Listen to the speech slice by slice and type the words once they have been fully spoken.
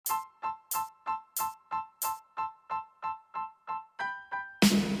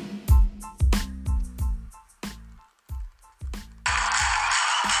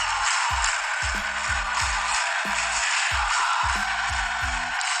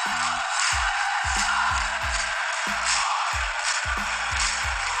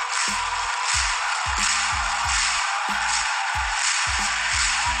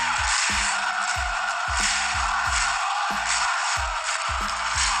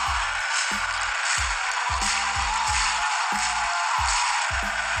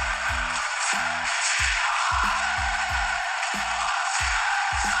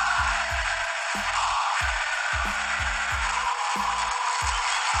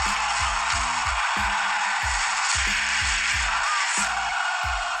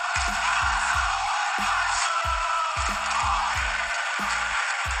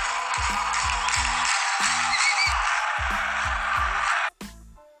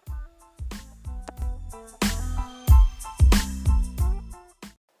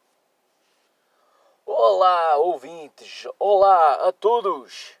Olá, ouvintes! Olá a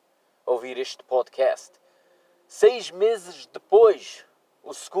todos! Ouvir este podcast. 6 meses depois,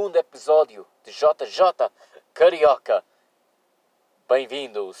 o segundo episódio de JJ Carioca.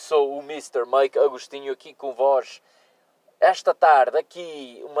 Bem-vindo, sou o Mr. Mike Agostinho aqui com vós. Esta tarde,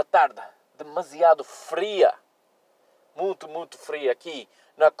 aqui, uma tarde demasiado fria. Muito fria aqui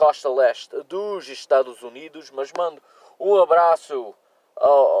na costa leste dos Estados Unidos. Mas mando um abraço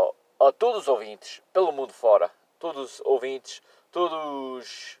a todos os ouvintes pelo mundo fora. Todos os ouvintes,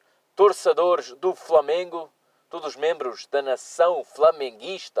 todos torcedores do Flamengo, todos os membros da nação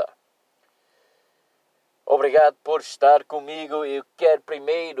flamenguista. Obrigado por estar comigo. Eu quero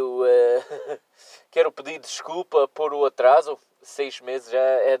primeiro quero pedir desculpa por o atraso. 6 meses já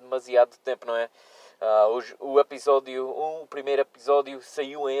é demasiado tempo, não é? O primeiro episódio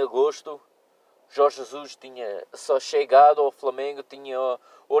saiu em agosto. Jorge Jesus tinha só chegado ao Flamengo, tinha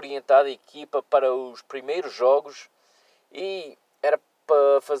orientado a equipa para os primeiros jogos e era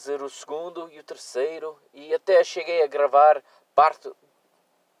para fazer o segundo e o terceiro, e até cheguei a gravar parte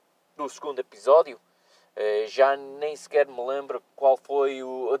do segundo episódio. Já nem sequer me lembro qual foi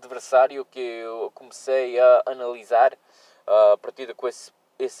o adversário que eu comecei a analisar a partir com esse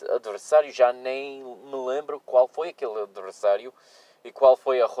adversário. Já nem me lembro qual foi aquele adversário e qual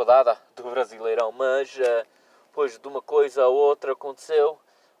foi a rodada do Brasileirão, mas depois de uma coisa a outra aconteceu,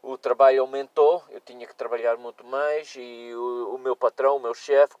 o trabalho aumentou, eu tinha que trabalhar muito mais e o meu patrão, o meu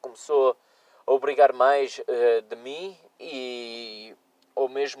chefe, começou a obrigar mais de mim, e ao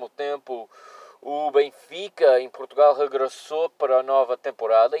mesmo tempo o Benfica em Portugal regressou para a nova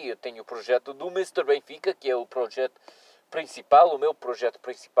temporada e eu tenho o projeto do Mr. Benfica, que é o projeto principal, o meu projeto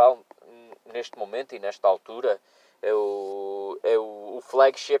principal neste momento e nesta altura. É o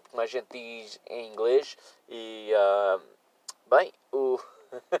flagship, como a gente diz em inglês. E,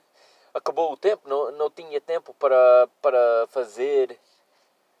 acabou o tempo, não tinha tempo para fazer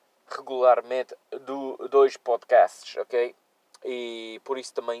regularmente dois podcasts, ok? E por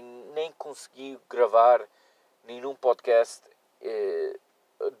isso também nem consegui gravar nenhum podcast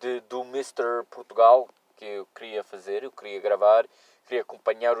do Mr. Portugal que eu queria fazer. Eu queria gravar, queria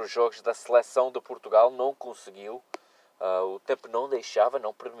acompanhar os jogos da seleção de Portugal, não conseguiu. O tempo não deixava,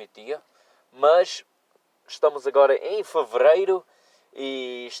 não permitia. Mas estamos agora em fevereiro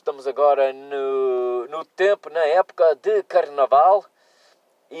e estamos agora no tempo, na época de Carnaval.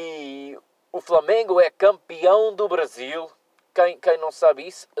 E o Flamengo é campeão do Brasil. Quem não sabe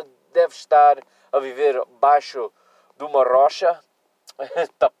isso deve estar a viver baixo de uma rocha,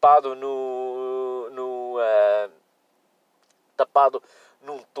 tapado tapado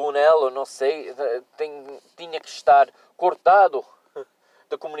num túnel, eu não sei, tinha que estar cortado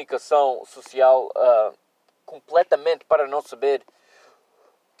da comunicação social completamente para não saber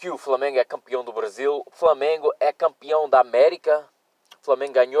que o Flamengo é campeão do Brasil. O Flamengo é campeão da América. O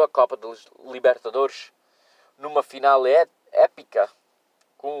Flamengo ganhou a Copa dos Libertadores numa final épica,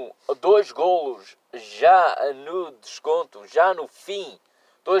 com 2 golos já no desconto, já no fim.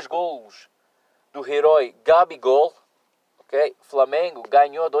 2 golos do herói Gabigol. Okay? Flamengo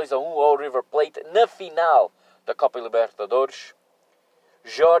ganhou 2-1 ao River Plate na final da Copa Libertadores.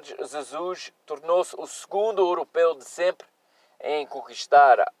 Jorge Jesus tornou-se o segundo europeu de sempre em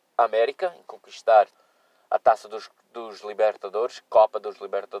conquistar a América, em conquistar a Taça dos Libertadores, Copa dos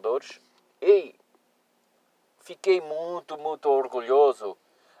Libertadores. E fiquei muito orgulhoso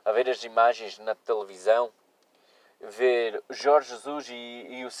a ver as imagens na televisão, ver Jorge Jesus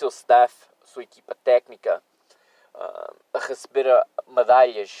e o seu staff, a sua equipa técnica, a receber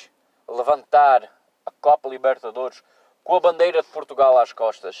medalhas, a levantar a Copa Libertadores com a bandeira de Portugal às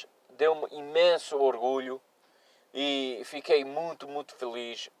costas. Deu-me imenso orgulho e fiquei muito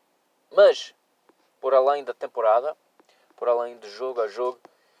feliz. Mas, por além da temporada, por além de jogo a jogo,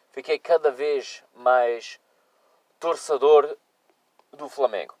 fiquei cada vez mais torcedor do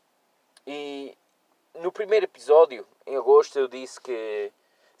Flamengo. E no primeiro episódio, em agosto, eu disse que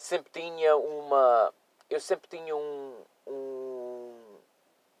sempre tinha um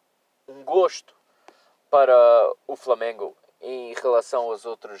gosto para o Flamengo em relação aos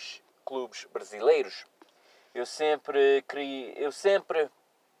outros clubes brasileiros. Eu sempre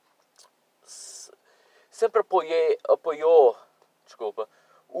apoiou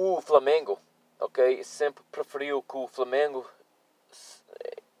o Flamengo, ok? Sempre preferiu que o Flamengo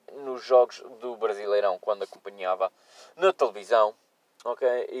nos jogos do Brasileirão, quando acompanhava na televisão, ok?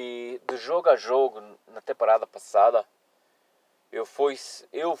 E de jogo a jogo, na temporada passada, eu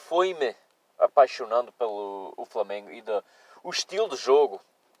fui-me apaixonando pelo o Flamengo e o estilo de jogo.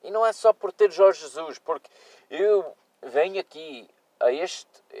 E não é só por ter Jorge Jesus, porque eu venho aqui a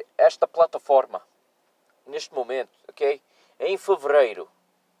esta plataforma neste momento, ok? Em fevereiro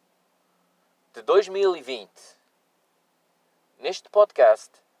de 2020, neste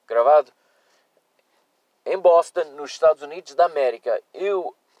podcast, gravado em Boston, nos Estados Unidos da América,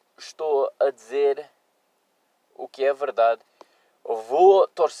 eu estou a dizer o que é verdade. Eu vou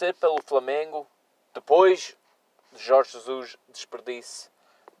torcer pelo Flamengo depois de Jorge Jesus despedir-se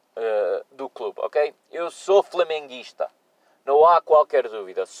do clube, ok? Eu sou flamenguista. Não há qualquer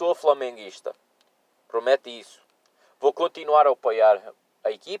dúvida. Sou flamenguista. Promete isso. Vou continuar a apoiar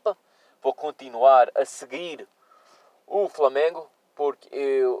a equipa. Vou continuar a seguir o Flamengo. Porque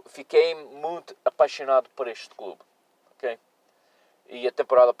eu fiquei muito apaixonado por este clube. Ok? E a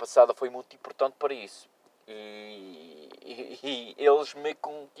temporada passada foi muito importante para isso. E eles me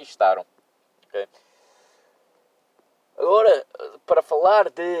conquistaram. Okay? Agora, para falar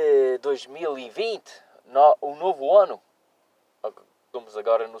de 2020, o novo ano, estamos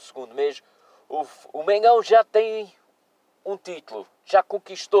agora no segundo mês, o Mengão já tem um título, já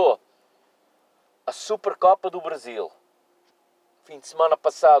conquistou a Supercopa do Brasil. Fim de semana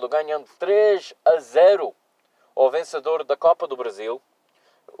passado, ganhando 3-0 ao vencedor da Copa do Brasil,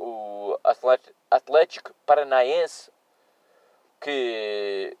 o Atlético Paranaense,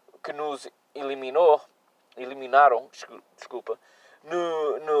 que nos eliminaram, desculpa,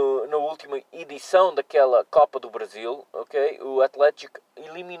 na última edição daquela Copa do Brasil, ok? O Atlético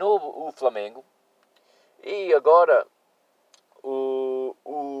eliminou o Flamengo e agora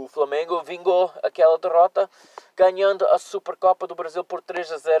o Flamengo vingou aquela derrota, ganhando a Supercopa do Brasil por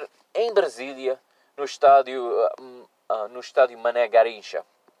 3-0 em Brasília, no estádio Mané Garrincha,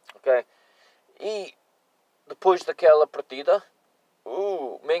 ok? E depois daquela partida,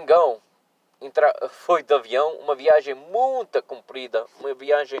 o Mengão foi de avião, uma viagem muito comprida, uma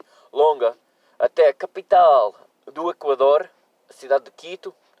viagem longa, até a capital do Equador, a cidade de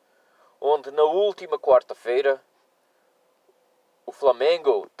Quito, onde na última quarta-feira o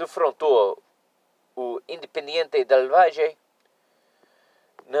Flamengo defrontou o Independiente del Valle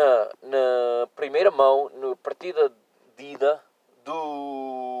na primeira mão, na partida de ida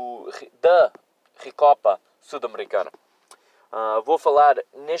da Recopa Sul-Americana. Vou falar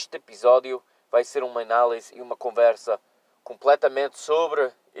neste episódio, vai ser uma análise e uma conversa completamente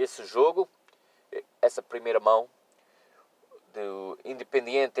sobre esse jogo, essa primeira mão do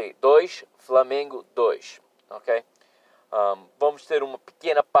Independiente 2, Flamengo 2, ok? Vamos ter uma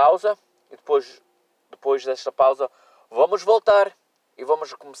pequena pausa e depois desta pausa vamos voltar e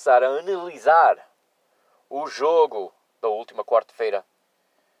vamos começar a analisar o jogo da última quarta-feira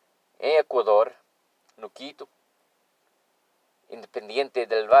em Equador, no Quito. Independiente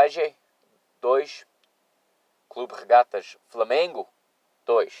del Valle 2, Clube Regatas Flamengo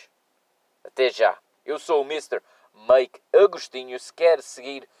 2. Até já. Eu sou o Mr. Mike Agostinho. Se quer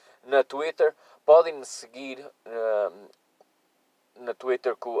seguir na Twitter, podem me seguir na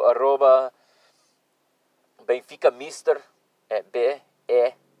Twitter com @ Benfica Mister, é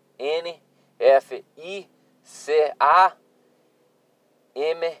BenficaMister.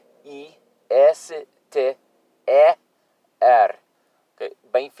 Okay.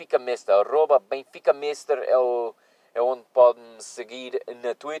 Benfica Mister, @ Benfica Mister é onde podem me seguir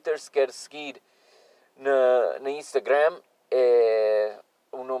na Twitter. Se quer seguir na Instagram,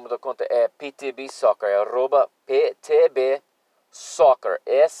 o nome da conta é PTB Soccer, é @ PTB Soccer,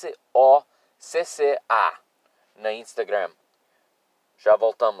 SOCCA, na Instagram. Já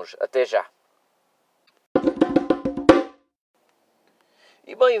voltamos, até já.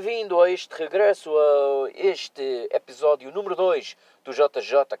 E bem-vindo a este regresso, a este episódio número 2 do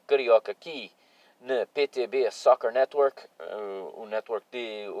JJ Carioca, aqui na PTB Soccer Network,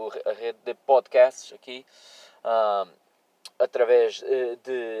 a rede de podcasts aqui, através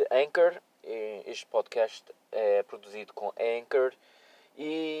de Anchor. Este podcast é produzido com Anchor.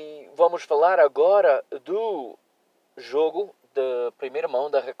 E vamos falar agora do jogo da primeira mão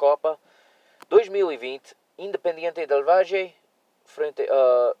da Recopa 2020, Independiente del Valle frente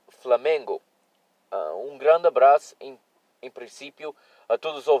a Flamengo. Um grande abraço, em princípio, a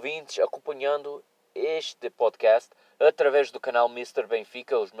todos os ouvintes acompanhando este podcast através do canal Mr.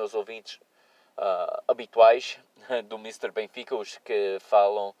 Benfica, os meus ouvintes habituais do Mr. Benfica, os que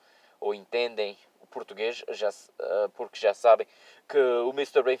falam ou entendem o português, porque já sabem que o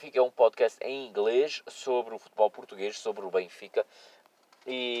Mr. Benfica é um podcast em inglês sobre o futebol português, sobre o Benfica.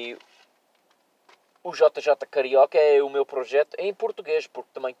 E o JJ Carioca é o meu projeto em português,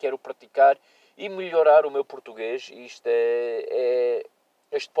 porque também quero praticar e melhorar o meu português.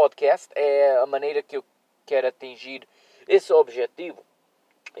 Este podcast é a maneira que eu quero atingir esse objetivo.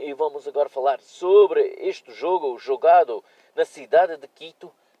 E vamos agora falar sobre este jogo jogado na cidade de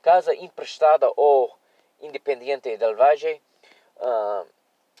Quito, casa emprestada ao Independiente del Valle,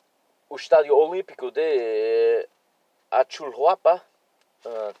 o Estádio Olímpico de Achulhuapa,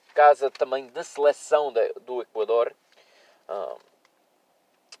 casa também de seleção do Equador.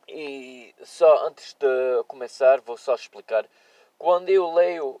 E só antes de começar, vou só explicar. Quando eu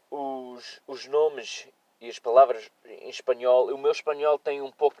leio os nomes e as palavras em espanhol, o meu espanhol tem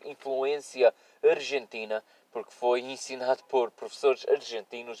um pouco de influência argentina, porque foi ensinado por professores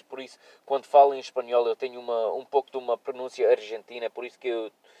argentinos, e por isso, quando falo em espanhol, eu tenho um pouco de uma pronúncia argentina, por isso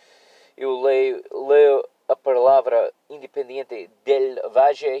que eu leio a palavra Independiente del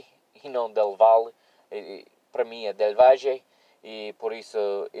Valle e não del Valle. Para mim é del Valle, e por isso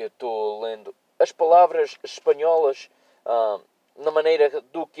eu estou lendo as palavras espanholas na maneira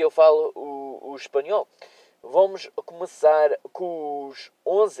do que eu falo o espanhol. Vamos começar com os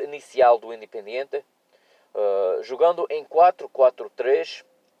 11 inicial do Independiente, jogando em 4-4-3.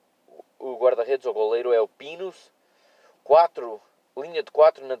 O guarda-redes ou goleiro é o Pinos. Linha de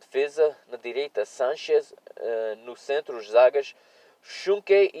 4 na defesa, na direita Sánchez, no centro os zagas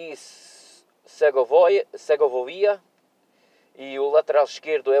Schunke e Segovia, e o lateral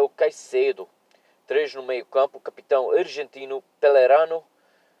esquerdo é o Caicedo. 3 no meio campo, o capitão argentino Pellerano,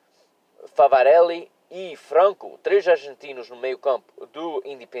 Favarelli e Franco. 3 argentinos no meio campo do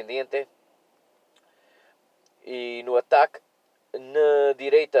Independiente. E no ataque, na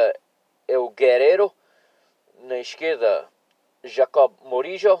direita é o Guerreiro, na esquerda Jacob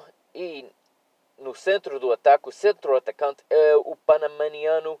Murillo, e no centro do ataque, o centro-atacante é o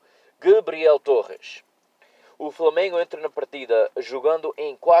panamaniano Gabriel Torres. O Flamengo entra na partida jogando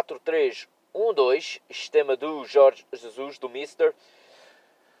em 4-3-1-2, sistema do Jorge Jesus, do Mister.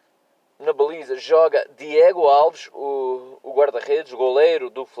 Na baliza joga Diego Alves, o guarda-redes, o goleiro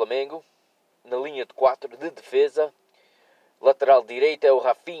do Flamengo. Na linha de 4 de defesa, lateral direito é o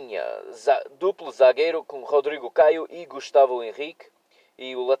Rafinha, duplo zagueiro com Rodrigo Caio e Gustavo Henrique.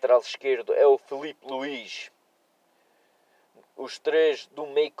 E o lateral esquerdo é o Filipe Luís. Os 3 do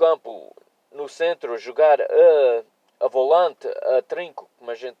meio campo, no centro, jogar a volante, a trinco,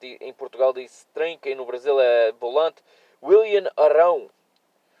 como a gente em Portugal diz trinca e no Brasil é volante, William Arão.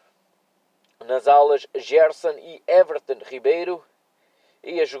 Nas alas, Gerson e Everton Ribeiro.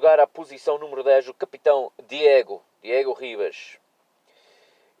 E a jogar a posição número 10, o capitão Diego Ribas.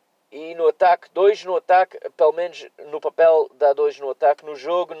 E no ataque, 2 no ataque, pelo menos no papel dá 2 no ataque. No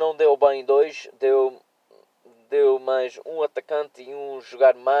jogo não deu bem 2, deu mais um atacante e um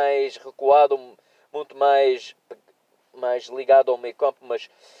jogar mais recuado, muito mais ligado ao meio campo, mas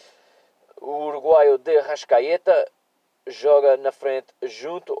o uruguaio de Rascaeta joga na frente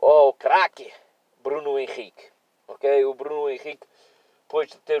junto ao craque Bruno Henrique. Okay? O Bruno Henrique, depois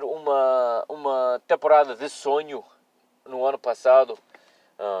de ter uma temporada de sonho no ano passado,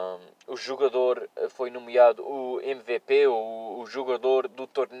 o jogador foi nomeado o MVP, o jogador do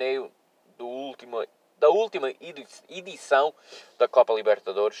torneio da última edição da Copa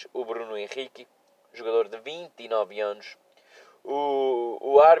Libertadores, o Bruno Henrique, jogador de 29 anos.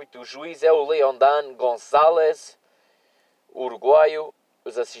 O árbitro, o juiz é o Leondan Gonçalves, uruguaio.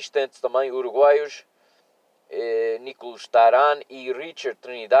 Os assistentes também uruguaios, Nicolas Taran e Richard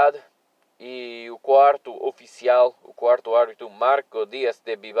Trinidad. E o quarto árbitro, Marco Dias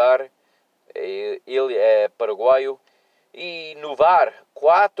de Vivar, ele é paraguaio. E no VAR,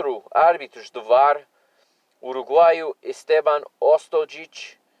 4 árbitros de VAR: o uruguaio Esteban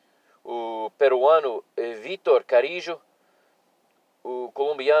Ostojic, o peruano Vitor Carijo, o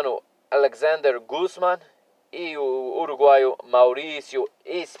colombiano Alexander Guzman e o uruguaio Mauricio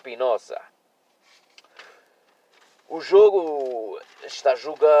Espinosa. O jogo está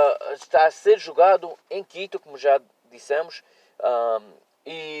a ser jogado em Quito, como já dissemos,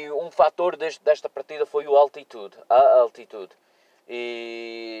 e um fator desta partida foi a altitude.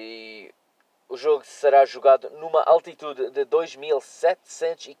 E o jogo será jogado numa altitude de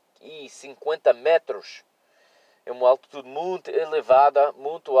 2.750 metros. É uma altitude muito elevada,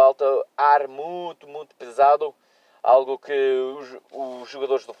 muito alta, ar muito pesado, algo que os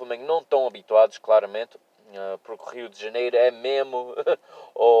jogadores do Flamengo não estão habituados, claramente, porque o Rio de Janeiro é mesmo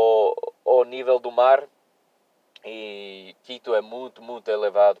ao nível do mar, e Quito é muito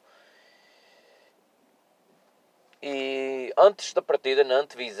elevado. E antes da partida, na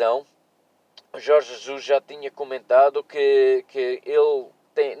antevisão, Jorge Jesus já tinha comentado que ele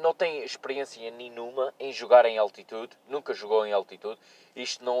não tem experiência nenhuma em jogar em altitude, nunca jogou em altitude.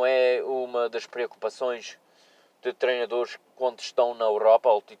 Isto não é uma das preocupações de treinadores quando estão na Europa.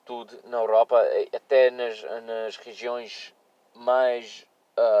 A altitude na Europa, até nas regiões mais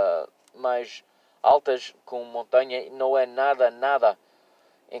altas com montanha, não é nada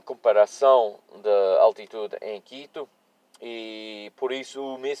em comparação da altitude em Quito, e por isso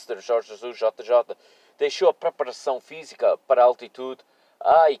o Mr. Jorge Jesus JJ deixou a preparação física para a altitude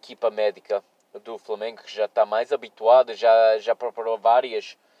à equipa médica do Flamengo, que já está mais habituada, já preparou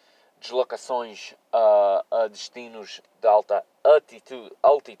várias deslocações a destinos de alta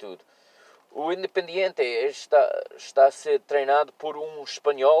altitude. O Independiente está a ser treinado por um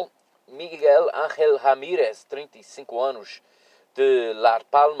espanhol, Miguel Ángel Ramírez, 35 anos, de Las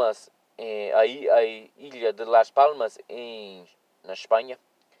Palmas, a ilha de Las Palmas, na Espanha.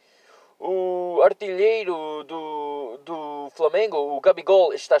 O artilheiro do Flamengo, o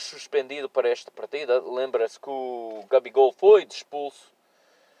Gabigol, está suspendido para esta partida. Lembra-se que o Gabigol foi expulso.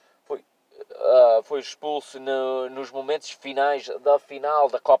 Foi expulso nos momentos finais da final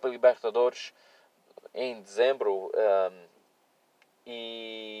da Copa Libertadores em dezembro.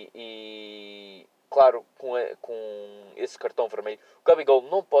 Claro, com esse cartão vermelho, o Gabigol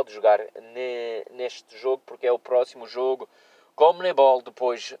não pode jogar neste jogo, porque é o próximo jogo Conmebol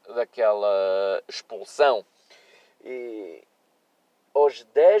depois daquela expulsão. E aos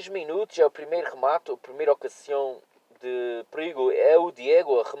 10 minutos é o primeiro remate, a primeira ocasião de perigo é o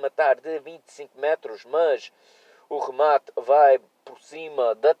Diego a rematar de 25 metros, mas o remate vai por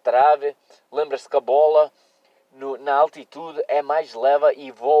cima da trave. Lembra-se que a bola na altitude é mais leve e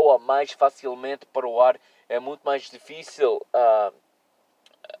voa mais facilmente para o ar. É muito mais difícil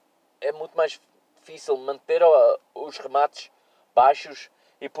manter os remates baixos,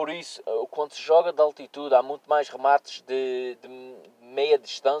 e por isso, quando se joga de altitude, há muito mais remates de meia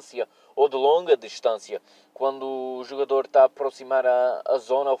distância ou de longa distância. Quando o jogador está a aproximar a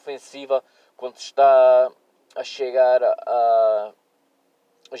zona ofensiva, quando está a chegar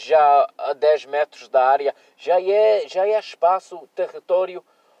já a 10 metros da área, já é espaço, território,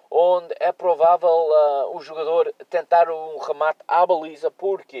 onde é provável o jogador tentar um remate à baliza,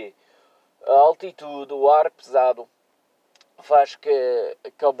 porque a altitude, o ar pesado, faz que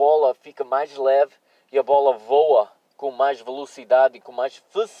a bola fique mais leve e a bola voa com mais velocidade e com mais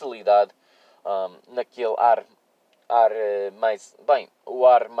facilidade naquele ar mais, bem, o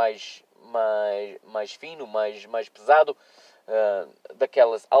ar mais fino, mais pesado,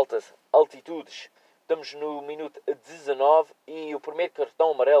 daquelas altas altitudes. Estamos no minuto 19 e o primeiro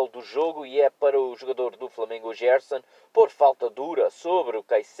cartão amarelo do jogo, e é para o jogador do Flamengo, Gerson, por falta dura sobre o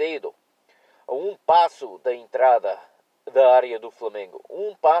Caicedo, a um passo da entrada da área do Flamengo.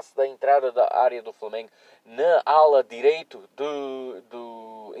 Um passo da entrada da área do Flamengo na ala direito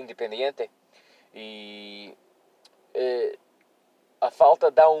do Independiente. E a falta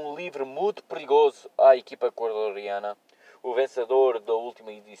dá um livre muito perigoso à equipa equatoriana, o vencedor da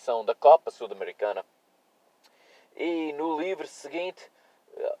última edição da Copa Sul-Americana. E no livre seguinte,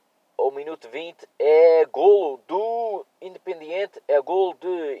 ao minuto 20, é golo do Independiente, é golo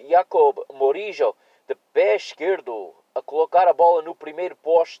de Jacob Morijo, de pé esquerdo, a colocar a bola no primeiro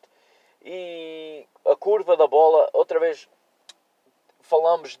poste. E a curva da bola, outra vez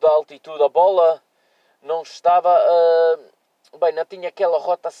falamos da altitude, a bola não estava, não tinha aquela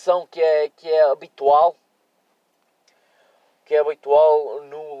rotação que é habitual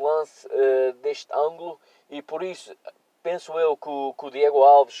no lance deste ângulo, e por isso penso eu que o Diego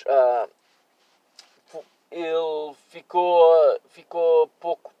Alves ele ficou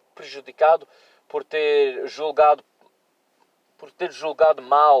pouco prejudicado por ter julgado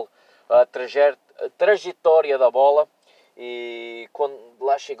mal a trajetória da bola. E quando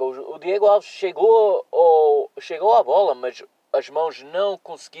lá chegou, o Diego Alves chegou à bola, mas as mãos não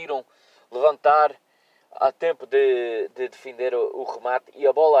conseguiram levantar a tempo de defender o remate, e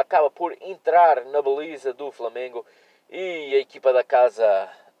a bola acaba por entrar na baliza do Flamengo, e a equipa da casa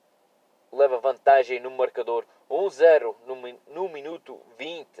leva vantagem no marcador 1-0 no minuto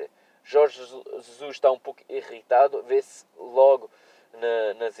 20. Jorge Jesus está um pouco irritado, vê-se logo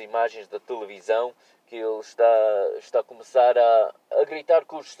nas imagens da televisão que ele está a começar a gritar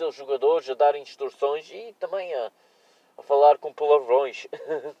com os seus jogadores, a dar instruções e também a falar com palavrões.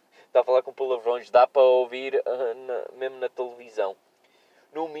 Está a falar com palavrões, dá para ouvir mesmo na televisão.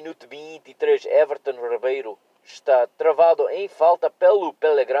 No minuto 23, Everton Ribeiro está travado em falta pelo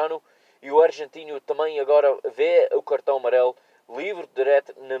Pellegrino, e o argentino também agora vê o cartão amarelo, livre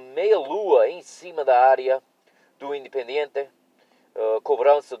direto na meia-lua em cima da área do Independiente.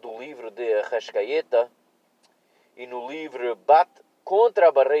 Cobrança do livre de Arrascaeta, e no livre bate contra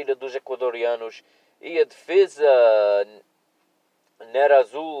a barreira dos equatorianos, e a defesa Nera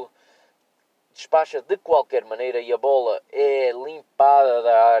Azul despacha de qualquer maneira e a bola é limpada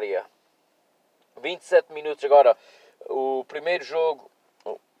da área. 27 minutos agora,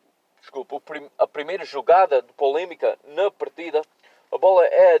 a primeira jogada de polêmica na partida. A bola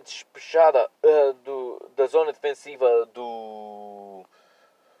é despejada da zona defensiva do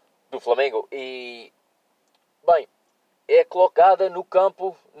Flamengo e, bem, é colocada no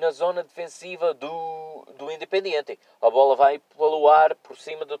campo, na zona defensiva do Independiente. A bola vai pelo ar, por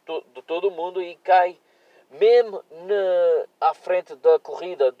cima de todo mundo e cai mesmo à frente da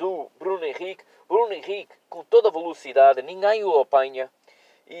corrida do Bruno Henrique. Bruno Henrique, com toda a velocidade, ninguém o apanha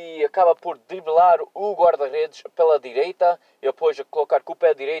e acaba por driblar o guarda-redes pela direita e depois a colocar com o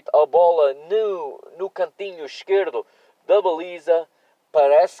pé direito a bola no cantinho esquerdo da baliza.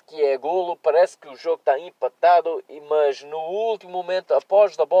 Parece que é golo, parece que o jogo está empatado, mas no último momento,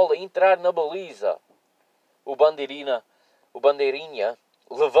 após a bola entrar na baliza, o Bandeirinha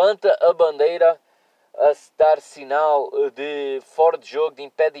levanta a bandeira a dar sinal de fora de jogo, de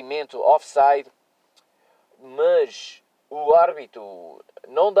impedimento, offside, mas o árbitro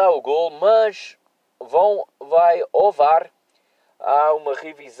não dá o gol, mas vai ao VAR. Há uma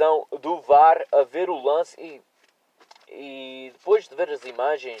revisão do VAR a ver o lance e depois de ver as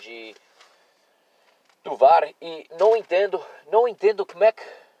imagens do VAR, e não entendo como é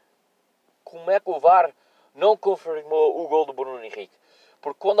que o VAR não confirmou o gol do Bruno Henrique.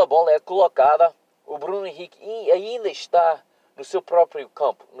 Porque quando a bola é colocada, o Bruno Henrique ainda está no seu próprio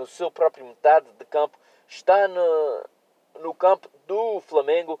campo, no seu próprio metade de campo, está no campo do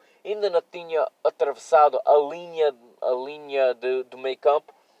Flamengo, ainda não tinha atravessado a linha do meio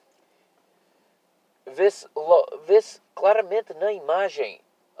campo. Vê-se claramente na imagem,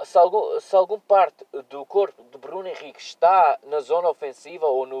 se algum parte do corpo de Bruno Henrique está na zona ofensiva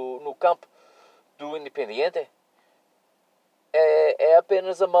ou no campo do Independiente, é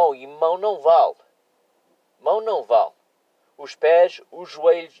apenas a mão, e mão não vale. Mão não vale. Os pés, os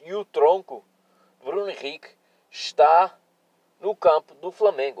joelhos e o tronco de Bruno Henrique está no campo do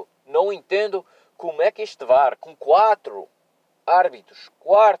Flamengo. Não entendo como é que este VAR, com 4 árbitros,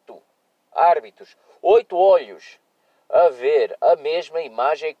 8 olhos a ver a mesma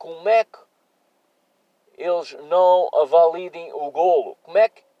imagem, como é que eles não validem o golo? Como é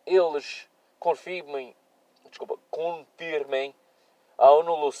que eles confirmem a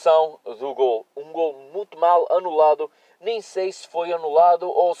anulação do gol? Um gol muito mal anulado. Nem sei se foi anulado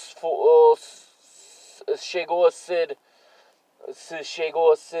ou se chegou a ser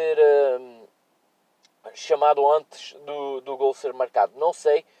chamado antes do gol ser marcado. Não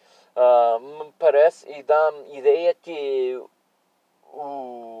sei. Me parece e dá-me ideia que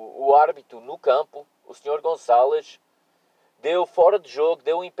o árbitro no campo, o Sr. Gonçalves, deu fora de jogo,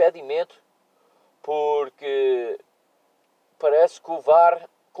 deu impedimento, porque parece que o VAR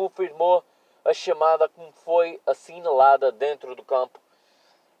confirmou a chamada como foi assinalada dentro do campo.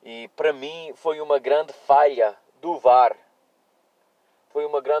 E para mim foi uma grande falha do VAR. Foi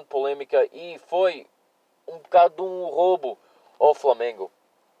uma grande polêmica e foi um bocado de um roubo ao Flamengo.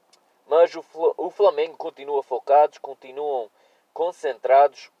 Mas o Flamengo continua focado, continuam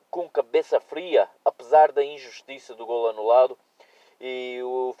concentrados, com cabeça fria, apesar da injustiça do gol anulado. E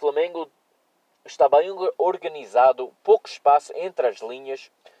o Flamengo está bem organizado, pouco espaço entre as linhas.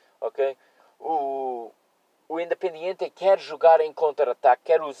 Okay? O Independiente quer jogar em contra-ataque,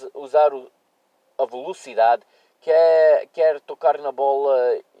 quer usar a velocidade, quer tocar na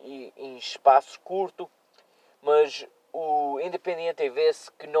bola em espaço curto, mas o Independiente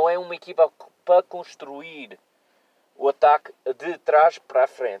vê-se que não é uma equipa para construir o ataque de trás para a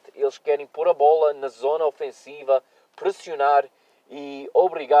frente. Eles querem pôr a bola na zona ofensiva, pressionar e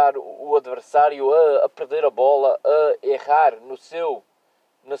obrigar o adversário a perder a bola, a errar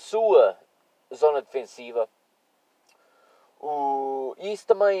na sua zona defensiva. Isso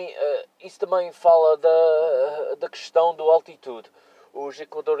também fala da questão da altitude. Os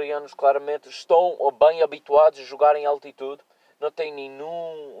equatorianos claramente estão bem habituados a jogar em altitude, não têm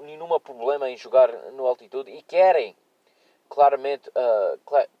nenhum problema em jogar no altitude e querem claramente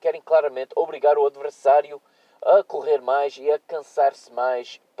obrigar o adversário a correr mais e a cansar-se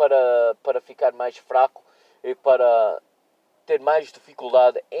mais para ficar mais fraco e para ter mais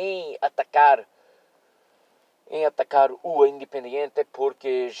dificuldade em atacar o Independiente,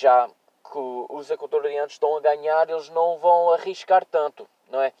 porque já que os equatorianos estão a ganhar, eles não vão arriscar tanto,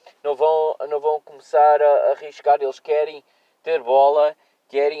 não é? Não vão começar a arriscar, eles querem ter bola,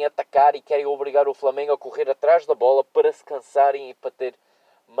 querem atacar e querem obrigar o Flamengo a correr atrás da bola para se cansarem e para ter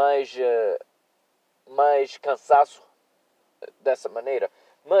mais cansaço dessa maneira.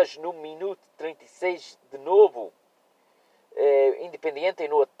 Mas no minuto 36 de novo, Independiente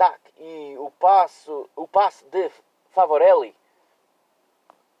no ataque e o passe de Favorelli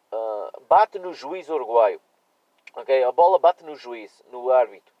bate no juiz uruguaio. Okay? A bola bate no juiz, no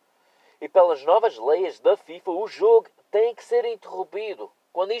árbitro. E pelas novas leis da FIFA, o jogo tem que ser interrompido.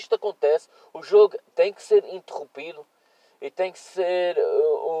 Quando isto acontece, o jogo tem que ser interrompido e tem que ser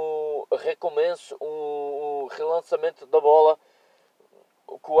um recomeço, um relançamento da bola,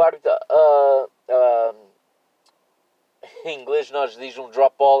 que o árbitro, em inglês nós diz um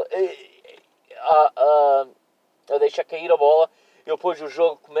drop ball, a deixar cair a bola e depois o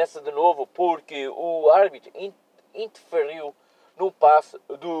jogo começa de novo porque o árbitro interferiu no passe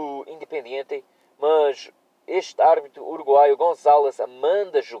do Independiente, mas este árbitro uruguaio González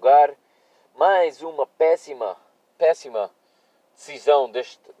manda jogar. Mais uma péssima decisão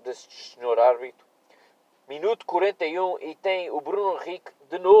deste senhor árbitro. Minuto 41 e tem o Bruno Henrique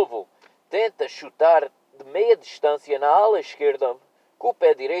de novo. Tenta chutar de meia distância na ala esquerda com o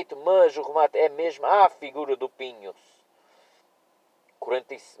pé direito, mas o remate é mesmo à figura do Pinhos.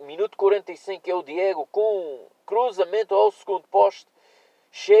 Minuto 45 é o Diego com um cruzamento ao segundo poste.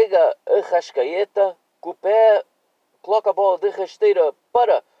 Chega a Rascaeta com o pé, coloca a bola de rasteira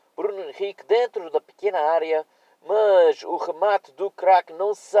para Bruno Henrique dentro da pequena área, mas o remate do craque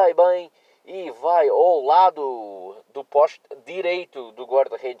não sai bem e vai ao lado do poste direito do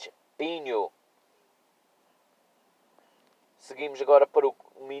guarda-redes Pinho. Seguimos agora para o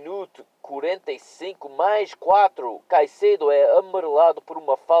minuto 45 mais 4. Caicedo é amarelado por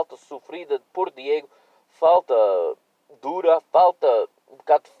uma falta sofrida por Diego. Falta dura, falta um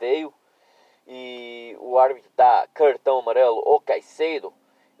bocado feio. E o árbitro dá cartão amarelo ao Caicedo.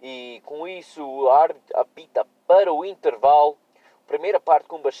 E com isso o árbitro apita para o intervalo. Primeira parte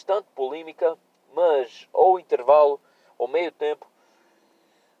com bastante polêmica, mas ao intervalo, ao meio tempo,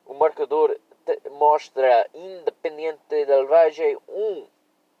 o marcador mostra Independiente del Valle 1,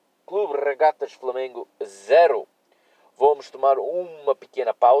 Clube Regatas Flamengo 0. Vamos tomar uma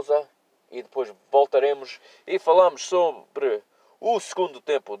pequena pausa e depois voltaremos e falamos sobre o segundo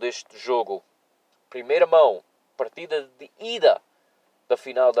tempo deste jogo. Primeira mão, partida de ida da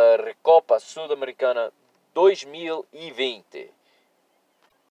final da Recopa Sul-Americana 2020.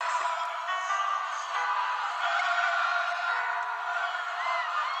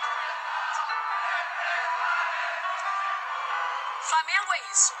 Flamengo é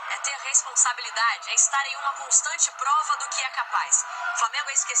isso, é ter responsabilidade, é estar em uma constante prova do que é capaz. Flamengo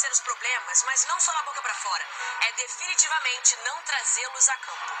é esquecer os problemas, mas não só na boca pra fora, é definitivamente não trazê-los a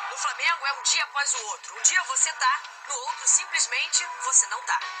campo. No Flamengo é um dia após o outro, um dia você tá, no outro simplesmente você não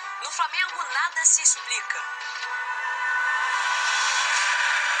tá. No Flamengo nada se explica.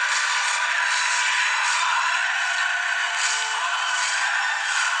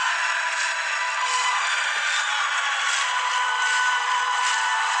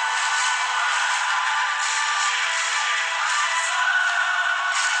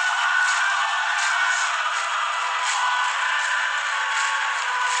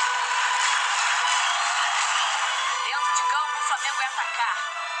 Dentro de campo, o Flamengo é atacar,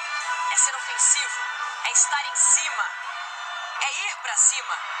 é ser ofensivo, é estar em cima, é ir pra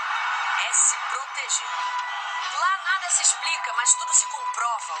cima, é se proteger. Lá nada se explica, mas tudo se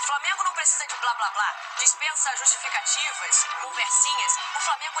comprova. O Flamengo não precisa de blá blá blá, dispensa justificativas, conversinhas. O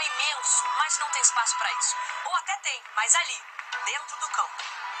Flamengo é imenso, mas não tem espaço pra isso. Ou até tem, mas ali, dentro do campo.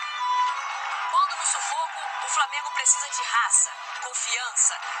 Quando no sufoco, o Flamengo precisa de raça,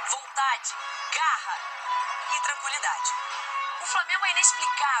 confiança, vontade, garra e tranquilidade. O Flamengo é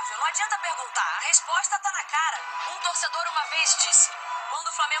inexplicável, não adianta perguntar, a resposta tá na cara. Um torcedor uma vez disse: quando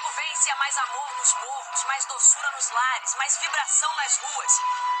o Flamengo vence, há mais amor nos morros, mais doçura nos lares, mais vibração nas ruas.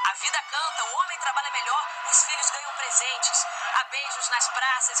 A vida canta, o homem trabalha melhor, os filhos ganham presentes. Há beijos nas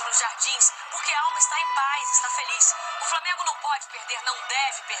praças e nos jardins, porque a alma está em paz, está feliz. O Flamengo não pode perder, não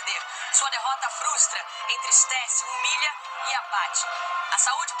deve perder. Sua derrota frustra, entristece, humilha e abate. A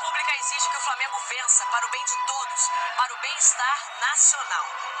saúde pública exige que o Flamengo vença para o bem de todos, para o bem-estar nacional.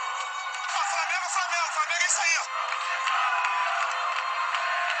 Flamengo, Flamengo é isso aí.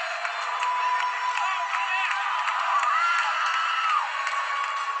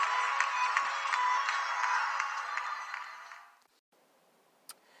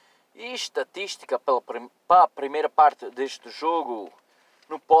 E estatística para a primeira parte deste jogo: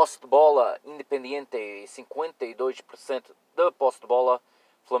 no posse de bola, Independiente 52% da posse de bola,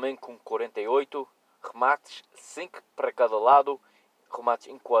 Flamengo com 48%, remates 5 para cada lado, remates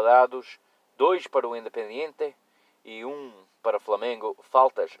enquadrados, 2 para o Independiente e 1 para o Flamengo,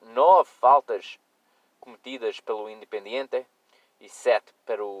 9 faltas cometidas pelo Independiente e 7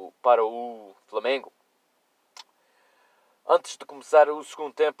 para o Flamengo. Antes de começar o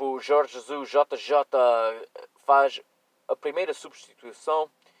segundo tempo, Jorge Jesus, JJ, faz a primeira substituição,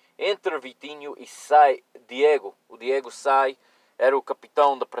 entra Vitinho e sai Diego. O Diego sai era o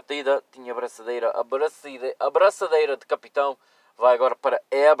capitão da partida, tinha braçadeira. A braçadeira de capitão vai agora para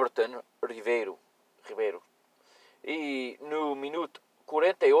Everton Ribeiro. E no minuto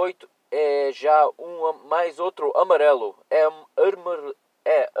 48 é já mais outro amarelo.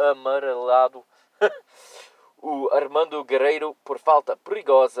 É amarelado o Armando Guerreiro por falta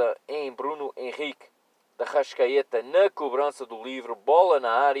perigosa em Bruno Henrique. De Arrascaeta na cobrança do livre, bola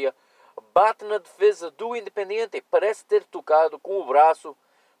na área, bate na defesa do Independiente, parece ter tocado com o braço.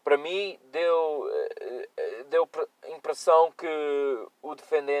 Para mim deu impressão que o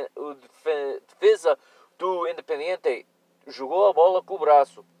defesa do Independiente jogou a bola com o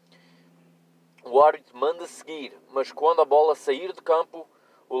braço. O árbitro manda seguir, mas quando a bola sair de campo,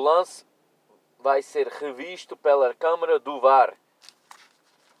 o lance vai ser revisto pela câmara do VAR.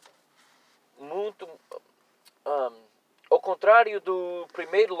 Ao contrário do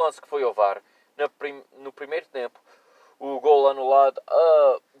primeiro lance que foi ao VAR, no primeiro tempo, o gol anulado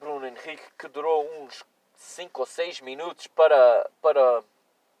a Bruno Henrique, que durou uns 5 ou 6 minutos para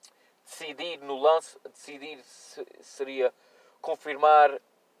decidir no lance, seria confirmar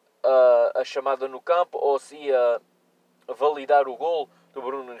a chamada no campo ou se ia validar o gol do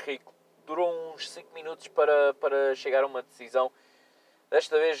Bruno Henrique. Durou uns 5 minutos para chegar a uma decisão.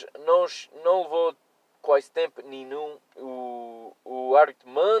 Desta vez não levou quase tempo nenhum. O árbitro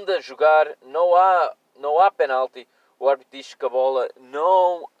manda jogar, não há penalti. O árbitro diz que a bola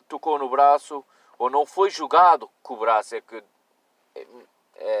não tocou no braço, ou não foi jogado com o braço,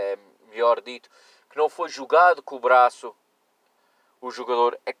 é melhor dito, que não foi jogado com o braço o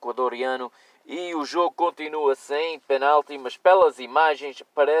jogador equatoriano, e o jogo continua sem penalti, mas pelas imagens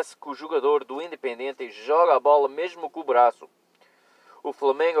parece que o jogador do Independiente joga a bola mesmo com o braço. O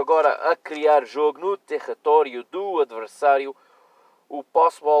Flamengo agora a criar jogo no território do adversário. O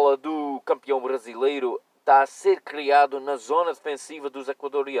posse-bola do campeão brasileiro está a ser criado na zona defensiva dos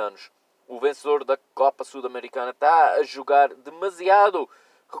equatorianos. O vencedor da Copa Sul-Americana está a jogar demasiado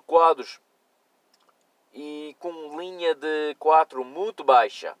recuados e com linha de 4 muito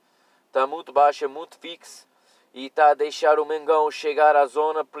baixa. Está muito baixa, muito fixe, e está a deixar o Mengão chegar à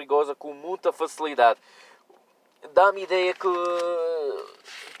zona perigosa com muita facilidade. Dá-me ideia que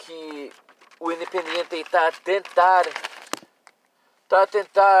o Independiente está a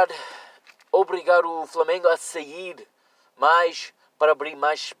tentar obrigar o Flamengo a sair mais para abrir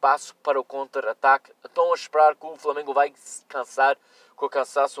mais espaço para o contra-ataque. Estão a esperar que o Flamengo vai se cansar, que o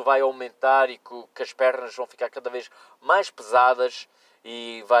cansaço vai aumentar e que as pernas vão ficar cada vez mais pesadas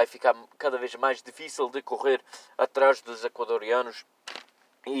e vai ficar cada vez mais difícil de correr atrás dos equatorianos.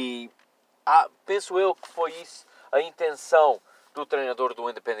 E penso eu que foi isso a intenção do treinador do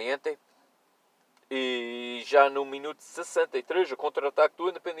Independiente. E já no minuto 63, o contra-ataque do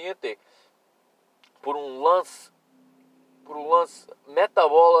Independiente, por um lance, mete a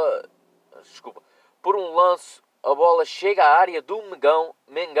bola, por um lance, a bola chega à área do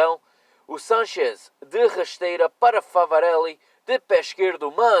Mengão, o Sanchez de rasteira para Favarelli, de pé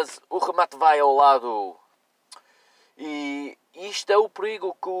esquerdo, mas o remate vai ao lado. E isto é o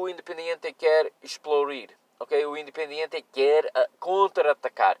perigo que o Independiente quer explorar. Okay? O Independiente quer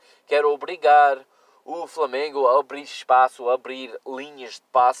contra-atacar, quer obrigar o Flamengo a abrir espaço, a abrir linhas de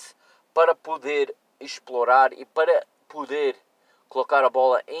passe para poder explorar e para poder colocar a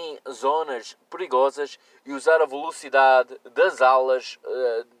bola em zonas perigosas e usar a velocidade das alas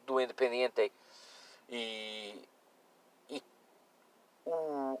do Independiente. E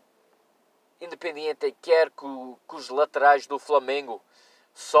o Independiente quer que os laterais do Flamengo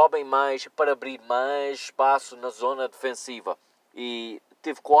sobem mais para abrir mais espaço na zona defensiva. E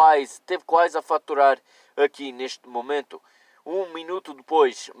teve quase a faturar aqui neste momento. Um minuto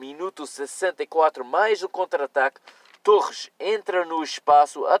depois, minuto 64, mais o contra-ataque. Torres entra no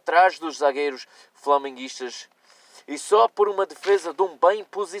espaço atrás dos zagueiros flamenguistas. E só por uma defesa de um bem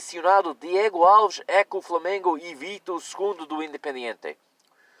posicionado Diego Alves é que o Flamengo evita o segundo do Independiente.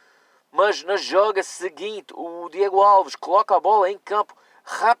 Mas na joga seguinte, o Diego Alves coloca a bola em campo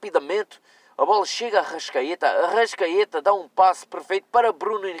rapidamente. A bola chega a Arrascaeta. Arrascaeta dá um passe perfeito para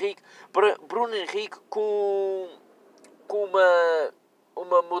Bruno Henrique. Para Bruno Henrique com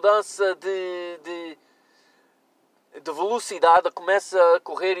uma mudança de velocidade. Começa a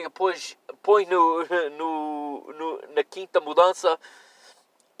correr e depois põe na quinta mudança.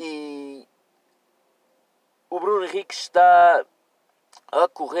 E o Bruno Henrique está a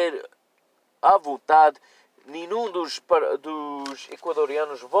correr à vontade. Nenhum dos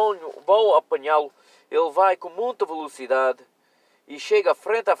equatorianos vão apanhá-lo. Ele vai com muita velocidade e chega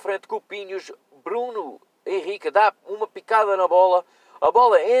frente a frente com o Pinhos. Bruno Henrique dá uma picada na bola. A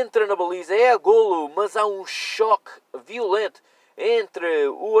bola entra na baliza, é a golo, mas há um choque violento entre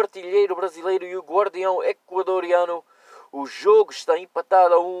o artilheiro brasileiro e o guardião equatoriano. O jogo está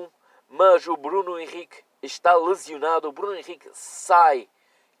empatado a 1, mas o Bruno Henrique está lesionado. O Bruno Henrique sai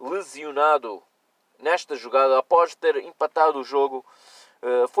lesionado nesta jogada após ter empatado o jogo.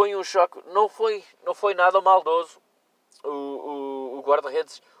 Foi um choque, não foi nada maldoso. O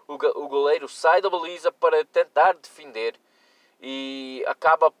guarda-redes, o goleiro, sai da baliza para tentar defender e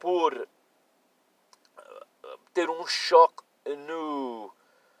acaba por ter um choque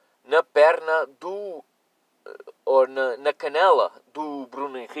na perna ou na canela do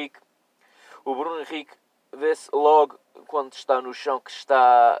Bruno Henrique. O Bruno Henrique vê-se logo quando está no chão que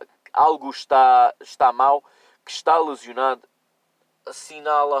algo está mal, que está lesionado,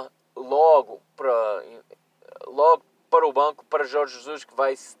 assinala logo para o banco, para Jorge Jesus, que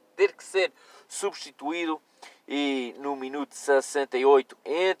vai ter que ser substituído. E no minuto 68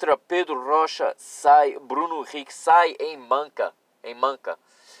 entra Pedro Rocha, sai Bruno Henrique, sai em manca.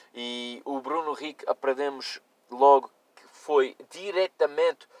 E o Bruno Henrique, aprendemos logo que foi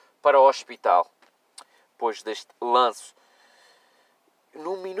diretamente para o hospital depois deste lance.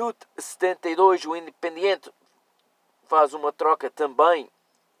 No minuto 72 o Independiente faz uma troca também.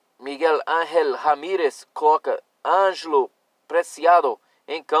 Miguel Ángel Ramírez coloca Ângelo Preciado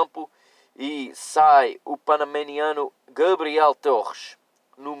em campo e sai o panamaniano Gabriel Torres.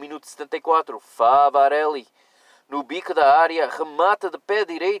 No minuto 74, Favarelli, no bico da área, remata de pé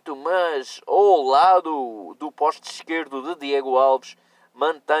direito, mas ao lado do poste esquerdo de Diego Alves,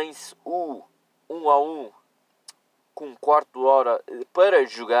 mantém-se o 1-1 com um quarto de hora para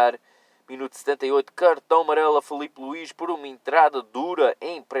jogar. Minuto 78, cartão amarelo a Filipe Luís por uma entrada dura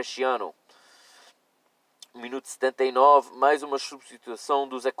em Preciado. Minuto 79, mais uma substituição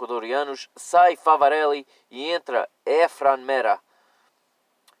dos equatorianos. Sai Favarelli e entra Efran Mera.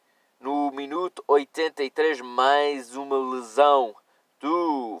 No minuto 83, mais uma lesão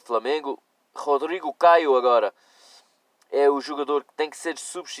do Flamengo. Rodrigo Caio agora é o jogador que tem que ser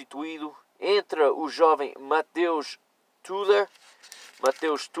substituído. Entra o jovem Matheus Tuller.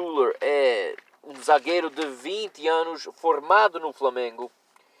 Matheus Tuller é um zagueiro de 20 anos, formado no Flamengo.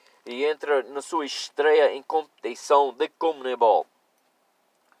 E entra na sua estreia em competição de Conmebol.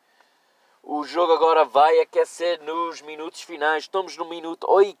 O jogo agora vai aquecer nos minutos finais. Estamos no minuto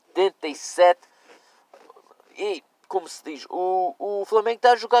 87. E, como se diz, o Flamengo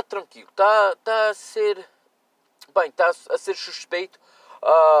está a jogar tranquilo. Está a ser... Bem, está a ser suspeito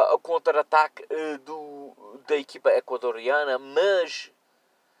ao contra-ataque da equipa equatoriana. Mas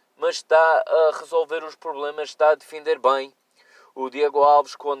está a resolver os problemas. Está a defender bem. O Diego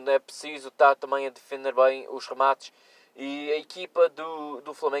Alves, quando é preciso, está também a defender bem os remates. E a equipa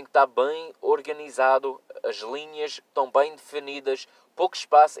do Flamengo está bem organizado. As linhas estão bem definidas. Pouco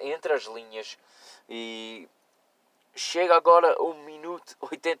espaço entre as linhas. E chega agora o minuto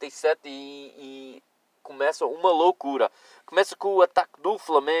 87 e começa uma loucura. Começa com o ataque do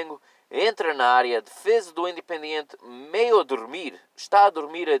Flamengo. Entra na área. Defesa do Independiente meio a dormir. Está a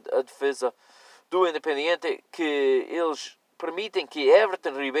dormir a defesa do Independiente, que eles permitem que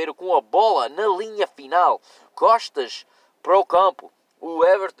Everton Ribeiro, com a bola na linha final, costas para o campo. O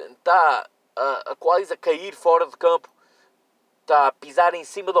Everton está quase a cair fora de campo. Está a pisar em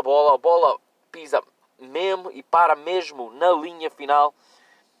cima da bola. A bola pisa mesmo e para mesmo na linha final.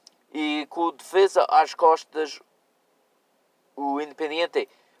 E com a defesa às costas, o Independiente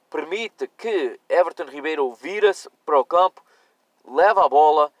permite que Everton Ribeiro vira-se para o campo, leva a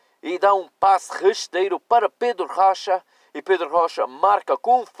bola e dá um passe rasteiro para Pedro Rocha. E Pedro Rocha marca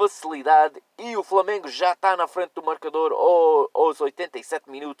com facilidade e o Flamengo já está na frente do marcador aos 87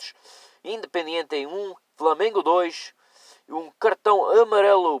 minutos. Independiente em 1, Flamengo 2. Um cartão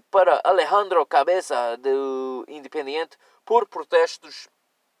amarelo para Alejandro Cabeça do Independiente por protestos,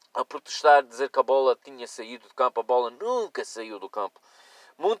 a protestar, dizer que a bola tinha saído do campo. A bola nunca saiu do campo.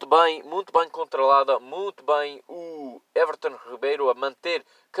 Muito bem controlada, muito bem o Everton Ribeiro a manter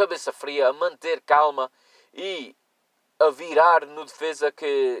cabeça fria, a manter calma e a virar no defesa,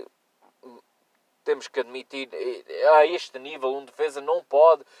 que temos que admitir, a este nível um defesa não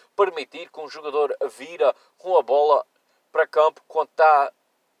pode permitir que um jogador vira com a bola para campo quando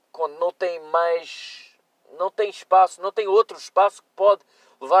não tem espaço, não tem outro espaço que pode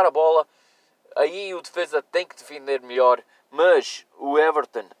levar a bola. Aí o defesa tem que defender melhor, mas o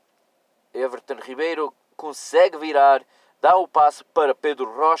Everton Ribeiro consegue virar, dá o passe para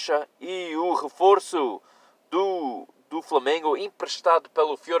Pedro Rocha e o reforço do Flamengo, emprestado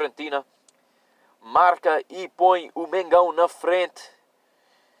pelo Fiorentina, marca e põe o Mengão na frente.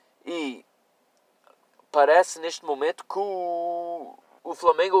 E parece neste momento que o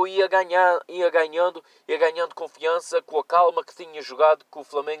Flamengo ia ganhando confiança com a calma que tinha jogado, que o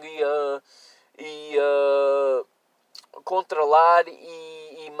Flamengo ia controlar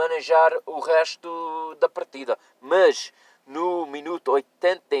e manejar o resto da partida. Mas no minuto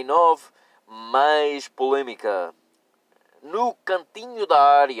 89, mais polêmica. No cantinho da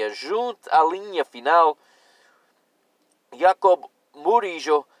área, junto à linha final, Jacob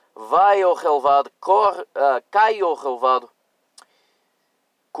Murillo vai ao relvado, cai ao relvado,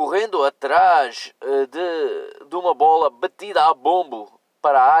 correndo atrás de uma bola batida a bombo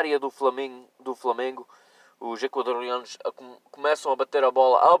para a área do Flamengo. Os equatorianos começam a bater a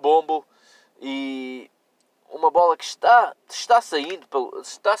bola a bombo e uma bola que está saindo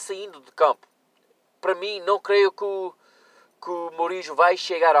de campo. Para mim, não creio que o Murillo vai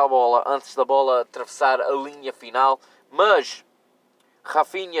chegar à bola antes da bola atravessar a linha final, mas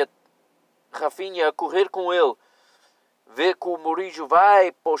Rafinha a correr com ele, vê que o Murillo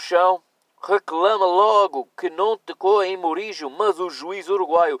vai para o chão, reclama logo que não tocou em Murillo, mas o juiz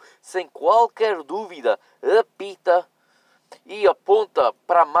uruguaio, sem qualquer dúvida, apita e aponta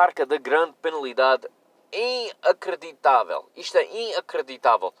para a marca da grande penalidade. Inacreditável. Isto é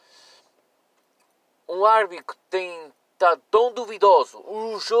inacreditável. Um árbitro está tão duvidoso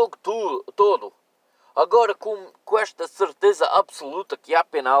o jogo todo. Agora com esta certeza absoluta que há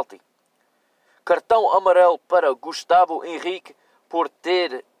penalti. Cartão amarelo para Gustavo Henrique por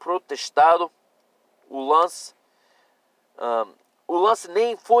ter protestado o lance. O lance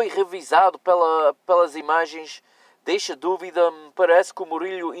nem foi revisado pelas imagens. Deixa dúvida. Me parece que o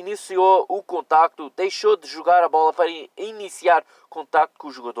Murillo iniciou o contacto. Deixou de jogar a bola para iniciar contacto com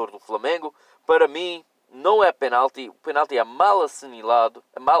o jogador do Flamengo. Para mim, não é penalti. O penalti é mal assinalado.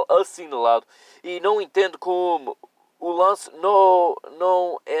 E não entendo como o lance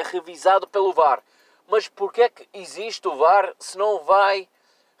não é revisado pelo VAR. Mas porquê é que existe o VAR se não vai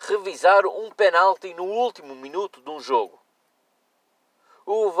revisar um penalti no último minuto de um jogo?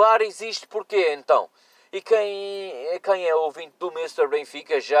 O VAR existe porquê então? E quem é ouvinte do Mr.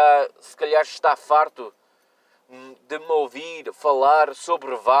 Benfica já se calhar está farto de me ouvir falar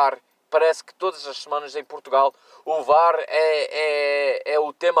sobre VAR. Parece que todas as semanas em Portugal o VAR é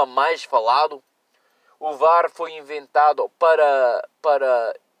o tema mais falado. O VAR foi inventado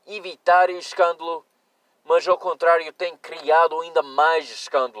para evitar escândalo, mas ao contrário tem criado ainda mais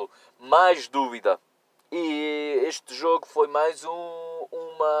escândalo, mais dúvida. E este jogo foi mais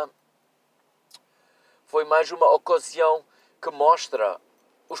uma ocasião que mostra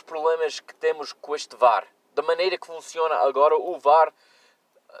os problemas que temos com este VAR. Da maneira que funciona agora o VAR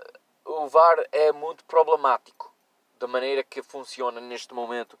é muito problemático. Da maneira que funciona neste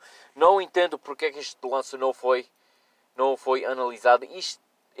momento. Não entendo porque é que este lance não foi analisado.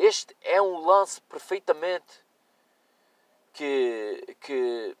 Este é um lance perfeitamente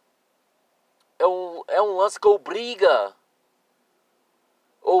que é um lance que obriga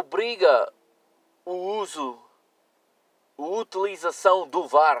a utilização do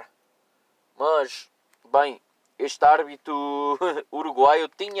VAR. Mas, bem, este árbitro uruguaio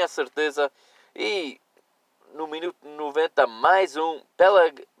tinha a certeza e no minuto 90 mais um,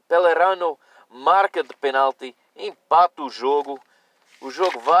 Pellerano marca de penalti, empata o jogo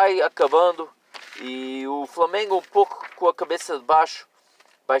vai acabando e o Flamengo um pouco com a cabeça de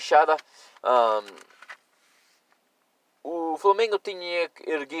baixada. O Flamengo tinha que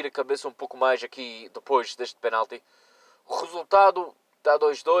erguer a cabeça um pouco mais aqui depois deste penalti. O resultado está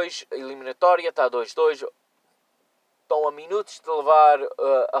 2-2, a eliminatória está 2-2. Estão a minutos de levar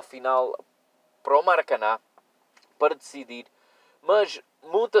a final para o Maracanã para decidir, mas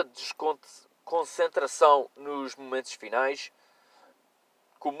muita desconcentração nos momentos finais,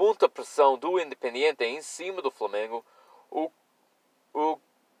 com muita pressão do Independiente em cima do Flamengo. O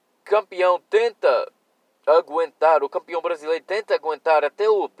campeão tenta aguentar, o campeão brasileiro tenta aguentar até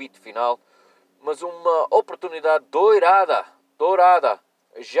o apito final, mas uma oportunidade dourada,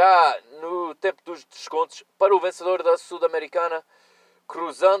 já no tempo dos descontos para o vencedor da Sul-Americana,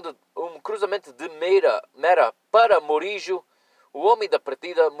 cruzando um cruzamento de Mera para Murillo, o homem da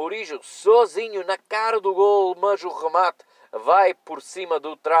partida. Murillo sozinho na cara do gol, mas o remate vai por cima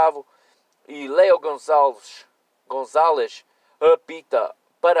do travo e Leo Gonzalez apita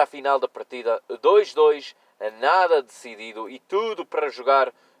para a final da partida. 2-2, nada decidido e tudo para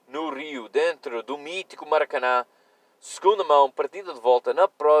jogar no Rio, dentro do mítico Maracanã. Segunda mão, partida de volta na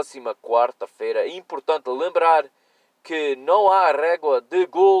próxima quarta-feira. É importante lembrar que não há régua de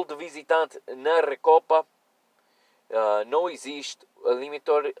gol de visitante na Recopa. Não existe.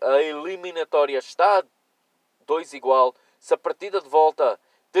 A eliminatória está 2 igual. Se a partida de volta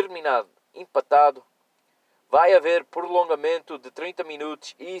terminar empatado, vai haver prolongamento de 30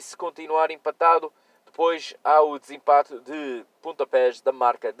 minutos e se continuar empatado, depois há o desempate de pontapés da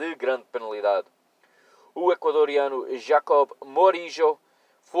marca de grande penalidade. O equatoriano Jacob Morillo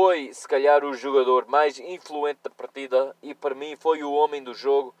foi, se calhar, o jogador mais influente da partida e, para mim, foi o homem do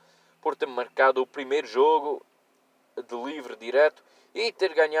jogo por ter marcado o primeiro jogo de livre direto e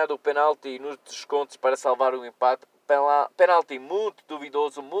ter ganhado o penalti nos descontos para salvar o empate. Penalti muito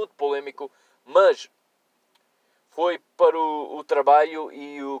duvidoso, muito polémico, mas foi para o trabalho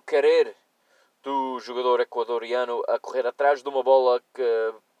e o querer do jogador equatoriano a correr atrás de uma bola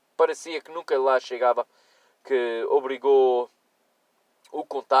que parecia que nunca lá chegava, que obrigou o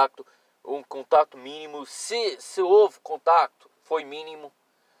contacto, um contacto mínimo. Se houve contacto, foi mínimo.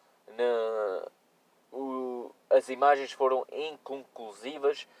 As imagens foram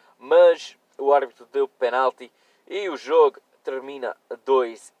inconclusivas, mas o árbitro deu penalti e o jogo termina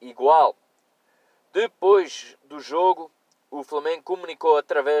 2 igual. Depois do jogo, o Flamengo comunicou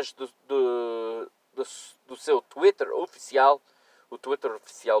através do seu Twitter oficial, o Twitter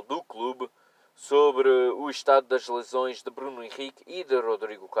oficial do clube, sobre o estado das lesões de Bruno Henrique e de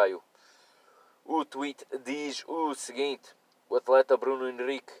Rodrigo Caio. O tweet diz o seguinte: o atleta Bruno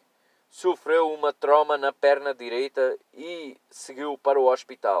Henrique sofreu uma trauma na perna direita e seguiu para o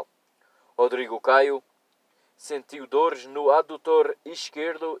hospital. Rodrigo Caio sentiu dores no adutor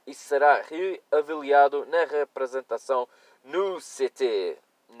esquerdo e será reavaliado na representação no CT,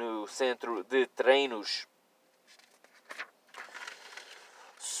 no Centro de Treinos.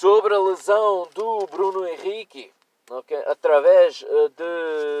 Sobre a lesão do Bruno Henrique, através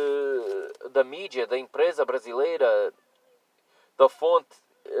da mídia, da empresa brasileira, da fonte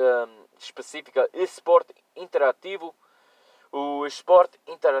específica Sport Interativo, o Sport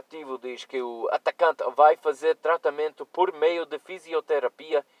Interativo diz que o atacante vai fazer tratamento por meio de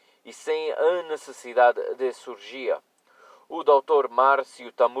fisioterapia e sem a necessidade de cirurgia. O Dr.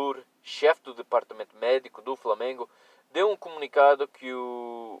 Márcio Tamur, chefe do departamento médico do Flamengo, deu um comunicado que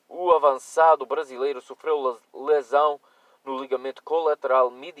o avançado brasileiro sofreu lesão no ligamento colateral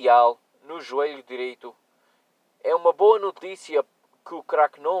medial no joelho direito. É uma boa notícia que o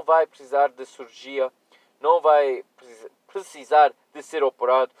craque não vai precisar de cirurgia, não vai precisar de ser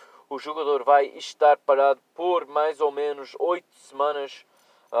operado. O jogador vai estar parado por mais ou menos 8 semanas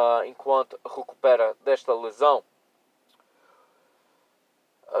enquanto recupera desta lesão.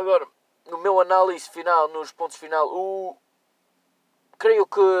 Agora, no meu análise final, nos pontos final, creio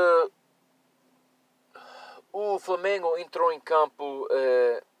que o Flamengo entrou em campo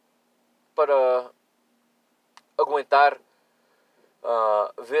para aguentar.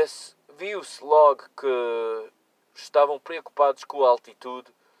 Viu-se logo que estavam preocupados com a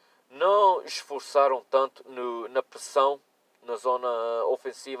altitude, não esforçaram tanto na pressão, na zona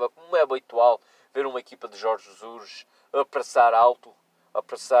ofensiva, como é habitual ver uma equipa de Jorge Jesus a pressar alto, a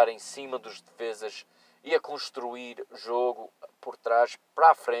pressar em cima dos defesas e a construir jogo por trás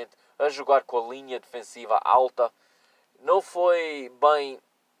para a frente, a jogar com a linha defensiva alta. Não foi bem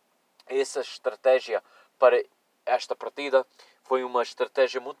essa estratégia para esta partida. Foi uma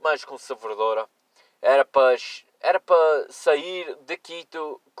estratégia muito mais conservadora. Era para sair de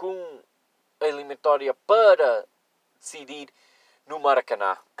Quito com a eliminatória para decidir no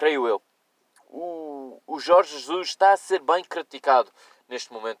Maracanã, creio eu. O Jorge Jesus está a ser bem criticado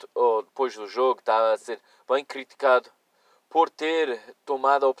neste momento, ou depois do jogo, está a ser bem criticado por ter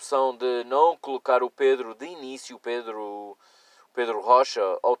tomado a opção de não colocar o Pedro de início, o Pedro Rocha,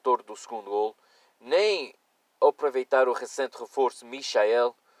 autor do segundo gol, nem aproveitar o recente reforço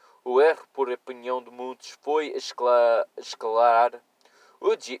Michael. O erro, por opinião de muitos, foi escalar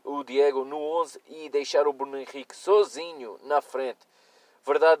o Diego no 11 e deixar o Bruno Henrique sozinho na frente.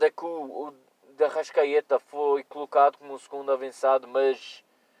 Verdade é que o de Arrascaeta foi colocado como o segundo avançado, mas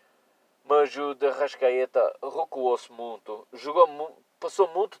o de Arrascaeta recuou-se muito. Passou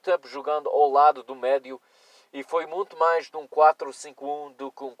muito tempo jogando ao lado do médio e foi muito mais de um 4-5-1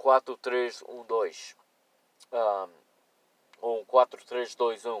 do que um 4-3-1-2. Ou um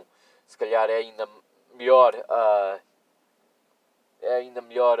 4-3-2-1. Se calhar é ainda melhor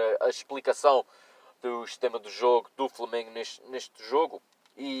a explicação do sistema de jogo do Flamengo neste jogo.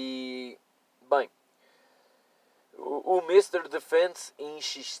 E, bem, o Mr. Defense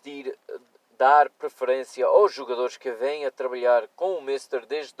insistir dar preferência aos jogadores que vêm a trabalhar com o Mr.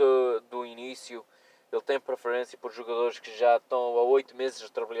 desde o início. Ele tem preferência por jogadores que já estão há 8 meses a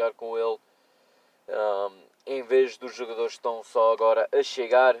trabalhar com ele, em vez dos jogadores que estão só agora a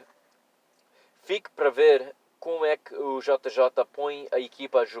chegar. Fique para ver como é que o JJ põe a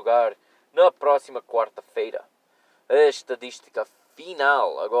equipa a jogar na próxima quarta-feira. A estadística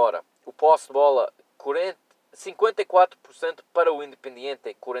final agora. O posse de bola, 54% para o Independiente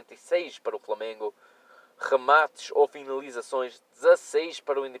e 46% para o Flamengo. Remates ou finalizações, 16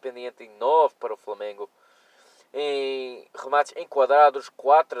 para o Independiente e 9 para o Flamengo. Em remates enquadrados,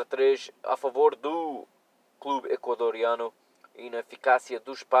 4-3 a favor do clube equatoriano. E na eficácia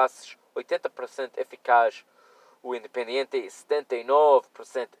dos passes, 80% eficaz o Independiente e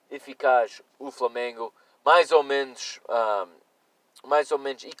 79% eficaz o Flamengo. Mais ou menos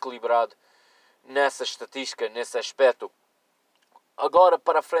equilibrado nessa estatística, nesse aspecto. Agora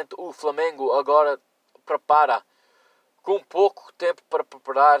para frente, o Flamengo agora prepara com pouco tempo para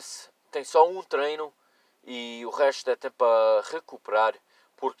preparar-se. Tem só um treino e o resto é tempo a recuperar.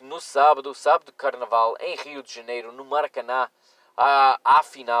 Porque no sábado de Carnaval, em Rio de Janeiro, no Maracanã, há a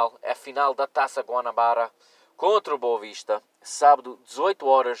final da Taça Guanabara contra o Boa Vista. Sábado, 18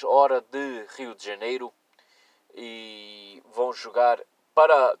 horas, hora de Rio de Janeiro. E vão jogar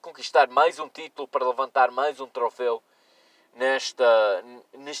para conquistar mais um título, para levantar mais um troféu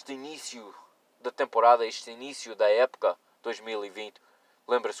neste início da temporada, este início da época 2020.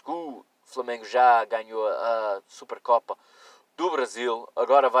 Lembra-se que o Flamengo já ganhou a Supercopa do Brasil,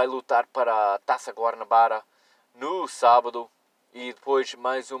 agora vai lutar para a Taça Guanabara no sábado e depois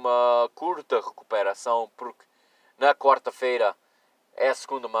mais uma curta recuperação, porque na quarta-feira é a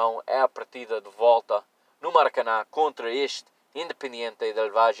segunda mão, é a partida de volta no Maracanã contra este Independiente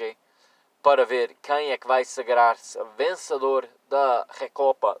del Valle, para ver quem é que vai sagrar-se vencedor da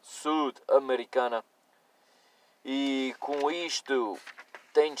Recopa Sul-Americana. E com isto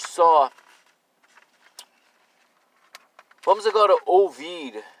tenho só... Vamos agora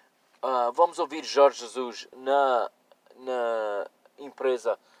ouvir Jorge Jesus na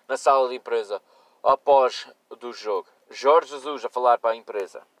empresa, na sala de imprensa após do jogo. Jorge Jesus a falar para a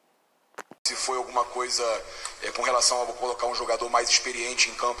empresa. Se foi alguma coisa com relação a colocar um jogador mais experiente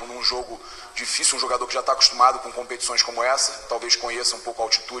em campo num jogo difícil, um jogador que já está acostumado com competições como essa, talvez conheça um pouco a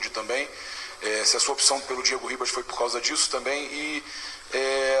altitude também, se a sua opção pelo Diego Ribas foi por causa disso também, e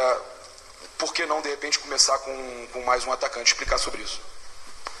por que não de repente começar com mais um atacante, explicar sobre isso.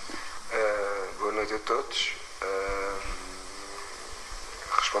 Boa noite a todos.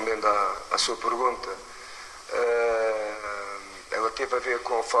 Respondendo à sua pergunta, ela teve a ver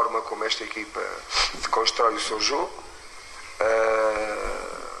com a forma como esta equipa constrói o seu jogo.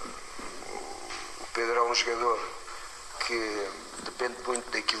 O Pedro é um jogador que depende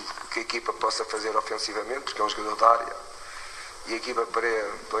muito daquilo que a equipa possa fazer ofensivamente, porque é um jogador da área. E a equipa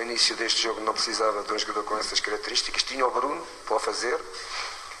para o início deste jogo não precisava de um jogador com essas características. Tinha o Bruno para o fazer.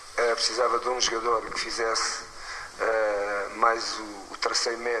 Precisava de um jogador que fizesse mais o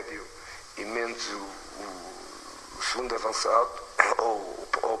terceiro médio e menos o segundo avançado ou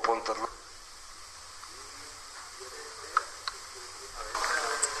o ponta de lança.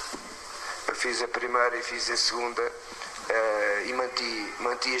 Eu fiz a primeira e fiz a segunda e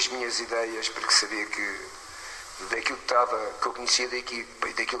manti as minhas ideias, porque sabia que daquilo que eu conhecia da equipa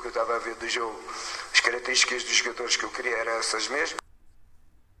e daquilo que eu estava a ver do jogo, as características dos jogadores que eu queria eram essas mesmas.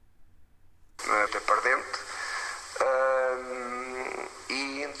 Até para dentro.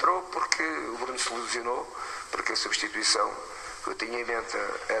 E entrou porque o Bruno se ilusionou, porque a substituição que eu tinha em mente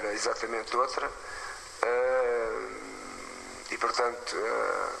era exatamente outra, e portanto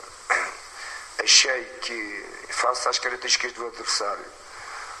achei que, face às características do adversário,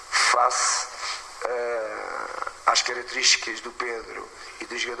 face às características do Pedro e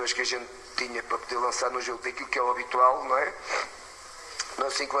dos jogadores que a gente tinha para poder lançar no jogo, daquilo que é o habitual, não é? Não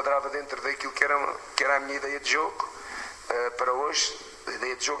se enquadrava dentro daquilo que era a minha ideia de jogo para hoje, a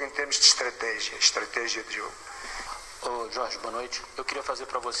ideia de jogo em termos de estratégia de jogo. Jorge, boa noite. Eu queria fazer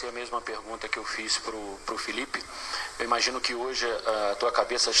para você a mesma pergunta que eu fiz para o Felipe. Eu imagino que hoje a tua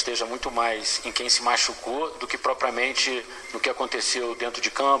cabeça esteja muito mais em quem se machucou do que propriamente no que aconteceu dentro de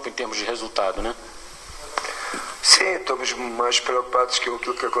campo, em termos de resultado, né? Sim, estamos mais preocupados com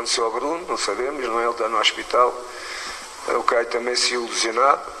aquilo que aconteceu ao Bruno, não sabemos, não é? Ele está no hospital. O Caio também se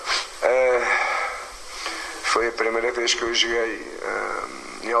ilusionado. Foi a primeira vez que eu joguei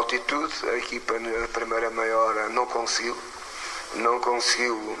em altitude. A equipa na primeira meia hora não conseguiu,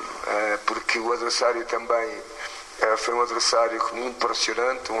 porque o adversário também foi um adversário muito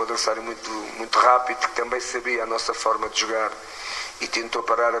pressionante, um adversário muito rápido, que também sabia a nossa forma de jogar e tentou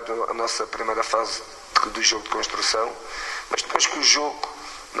parar a nossa primeira fase do jogo de construção. Mas depois que o jogo,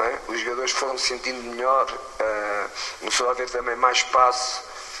 não é? Os jogadores foram se sentindo melhor, começou a haver também mais espaço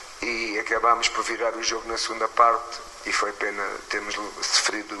e acabámos por virar o jogo na segunda parte, e foi pena termos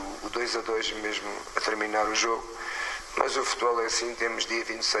sofrido o 2-2 mesmo a terminar o jogo, mas o futebol é assim. Temos dia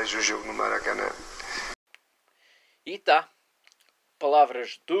 26 o jogo no Maracanã. E tá,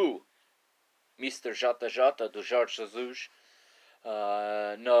 palavras do Mr. JJ, do Jorge Jesus,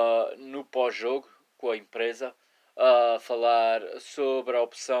 no pós-jogo com a empresa, a falar sobre a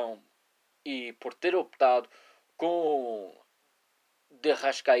opção e por ter optado com de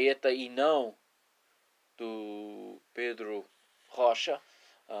Arrascaeta e não do Pedro Rocha.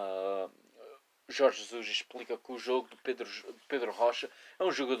 Jorge Jesus explica que o jogo do Pedro Rocha é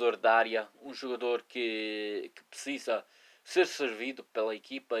um jogador de área, um jogador que precisa ser servido pela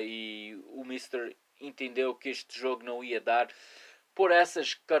equipa, e o Mister entendeu que este jogo não ia dar por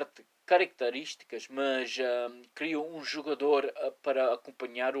essas características, mas criou um jogador para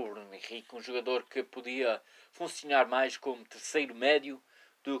acompanhar o Bruno Henrique, um jogador que podia funcionar mais como terceiro médio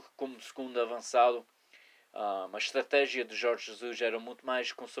do que como segundo avançado. A estratégia de Jorge Jesus era muito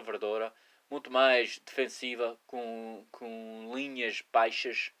mais conservadora, muito mais defensiva, com linhas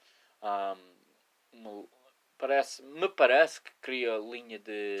baixas. Me parece que cria linha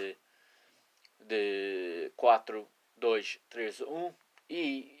de 4-2-3-1,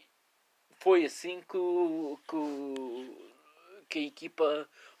 e foi assim que a equipa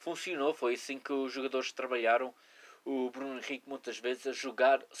funcionou. Foi assim que os jogadores trabalharam. O Bruno Henrique muitas vezes a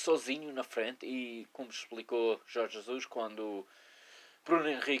jogar sozinho na frente, e como explicou Jorge Jesus, quando Bruno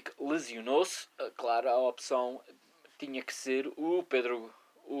Henrique lesionou-se, claro, a opção tinha que ser o Pedro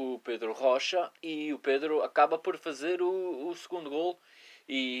Rocha, e o Pedro acaba por fazer o segundo gol.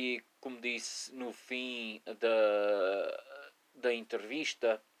 E como disse no fim da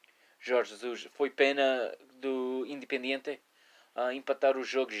entrevista, Jorge Jesus, foi pena do Independiente empatar o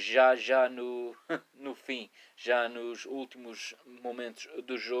jogo já no fim, já nos últimos momentos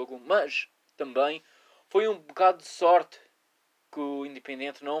do jogo, mas também foi um bocado de sorte que o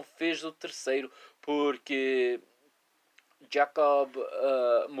Independiente não fez o terceiro, porque Jacob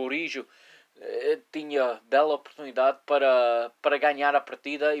Murillo tinha bela oportunidade para ganhar a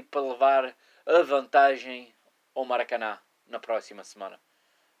partida e para levar a vantagem ao Maracanã na próxima semana.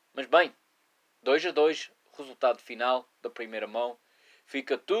 Mas bem, 2-2, resultado final da primeira mão.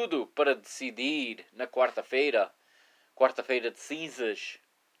 Fica tudo para decidir na quarta-feira de cinzas,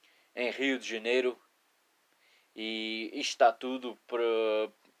 em Rio de Janeiro. E isto está tudo por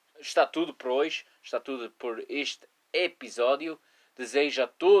hoje, está tudo por este episódio. Desejo a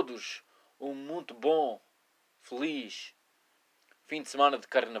todos um muito bom, feliz fim de semana de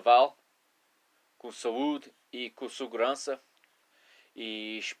Carnaval, com saúde e com segurança.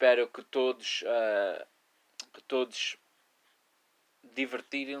 E espero que todos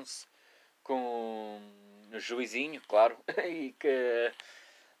divertirem-se com o juizinho, claro, e que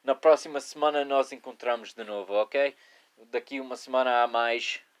na próxima semana nós encontramos de novo, ok? Daqui uma semana há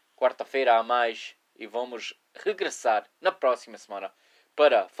mais, quarta-feira há mais, e vamos regressar na próxima semana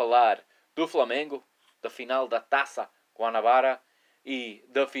para falar do Flamengo, da final da Taça Guanabara e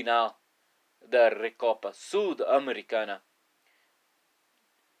da final da Recopa Sul-Americana.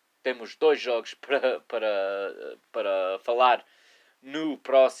 Temos 2 jogos para falar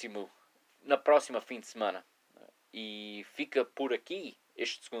na próxima fim de semana. E fica por aqui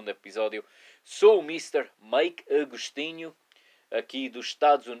este segundo episódio. Sou o Mr. Mike Agostinho, aqui dos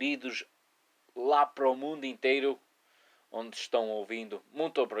Estados Unidos, lá para o mundo inteiro, onde estão ouvindo.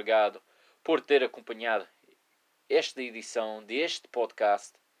 Muito obrigado por ter acompanhado esta edição deste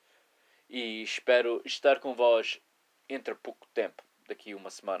podcast, e espero estar com vós entre pouco tempo, daqui uma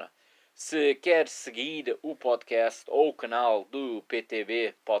semana. Se quer seguir o podcast ou o canal do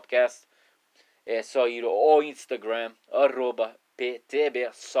PTB Podcast, é só ir ao Instagram,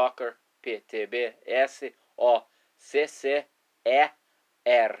 @PTBsoccer, PTBSOCCER.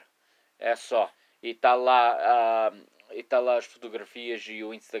 É só. E está lá as fotografias e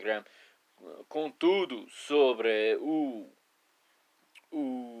o Instagram com tudo sobre o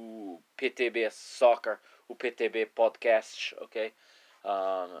PTB Soccer, o PTB Podcasts, ok?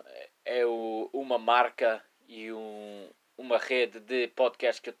 É uma marca e uma rede de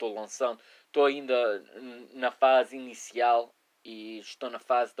podcasts que eu estou lançando. Estou ainda na fase inicial e estou na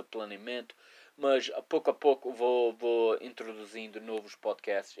fase de planeamento, mas a pouco vou introduzindo novos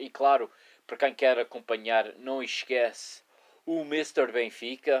podcasts. E claro, para quem quer acompanhar, não esquece o Mr.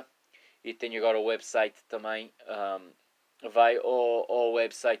 Benfica, e tem agora o website também. Vai ao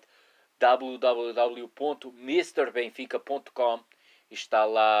website www.mrbenfica.com. Está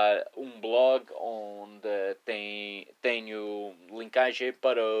lá um blog onde tenho linkagem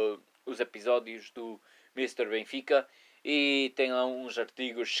para os episódios do Mr. Benfica, e tem lá uns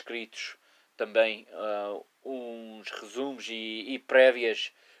artigos escritos também, uns resumos e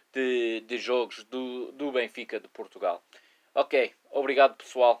prévias de jogos do Benfica de Portugal. Ok, obrigado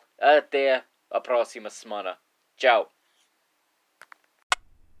pessoal, até a próxima semana. Tchau.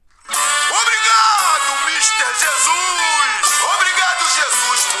 Obrigado!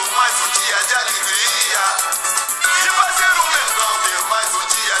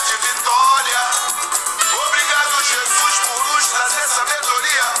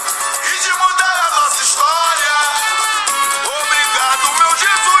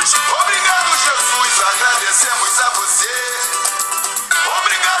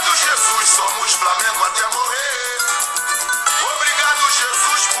 somos Flamengo até morrer. Obrigado,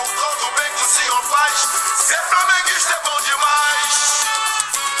 Jesus, por todo o bem que o Senhor faz. Ser flamenguista é bom demais.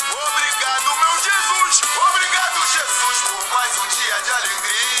 Obrigado, meu Jesus. Obrigado, Jesus, por mais um dia de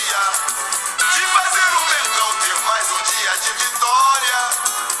alegria. De fazer o Mengão ter mais um dia de vitória.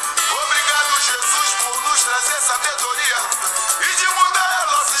 Obrigado, Jesus, por nos trazer sabedoria e de mudar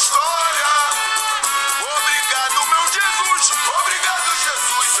a nossa história. Obrigado, meu Jesus. Obrigado,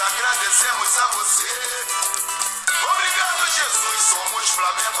 Jesus. Agradecemos a você. Obrigado, Jesus. Somos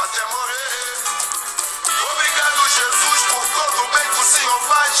Flamengo até morrer. Obrigado, Jesus, por todo o bem que o Senhor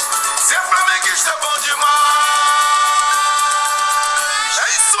faz. Ser flamenguista é bom demais. É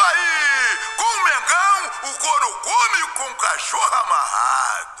isso aí. Com o Mengão, o couro come com o cachorro amarrado.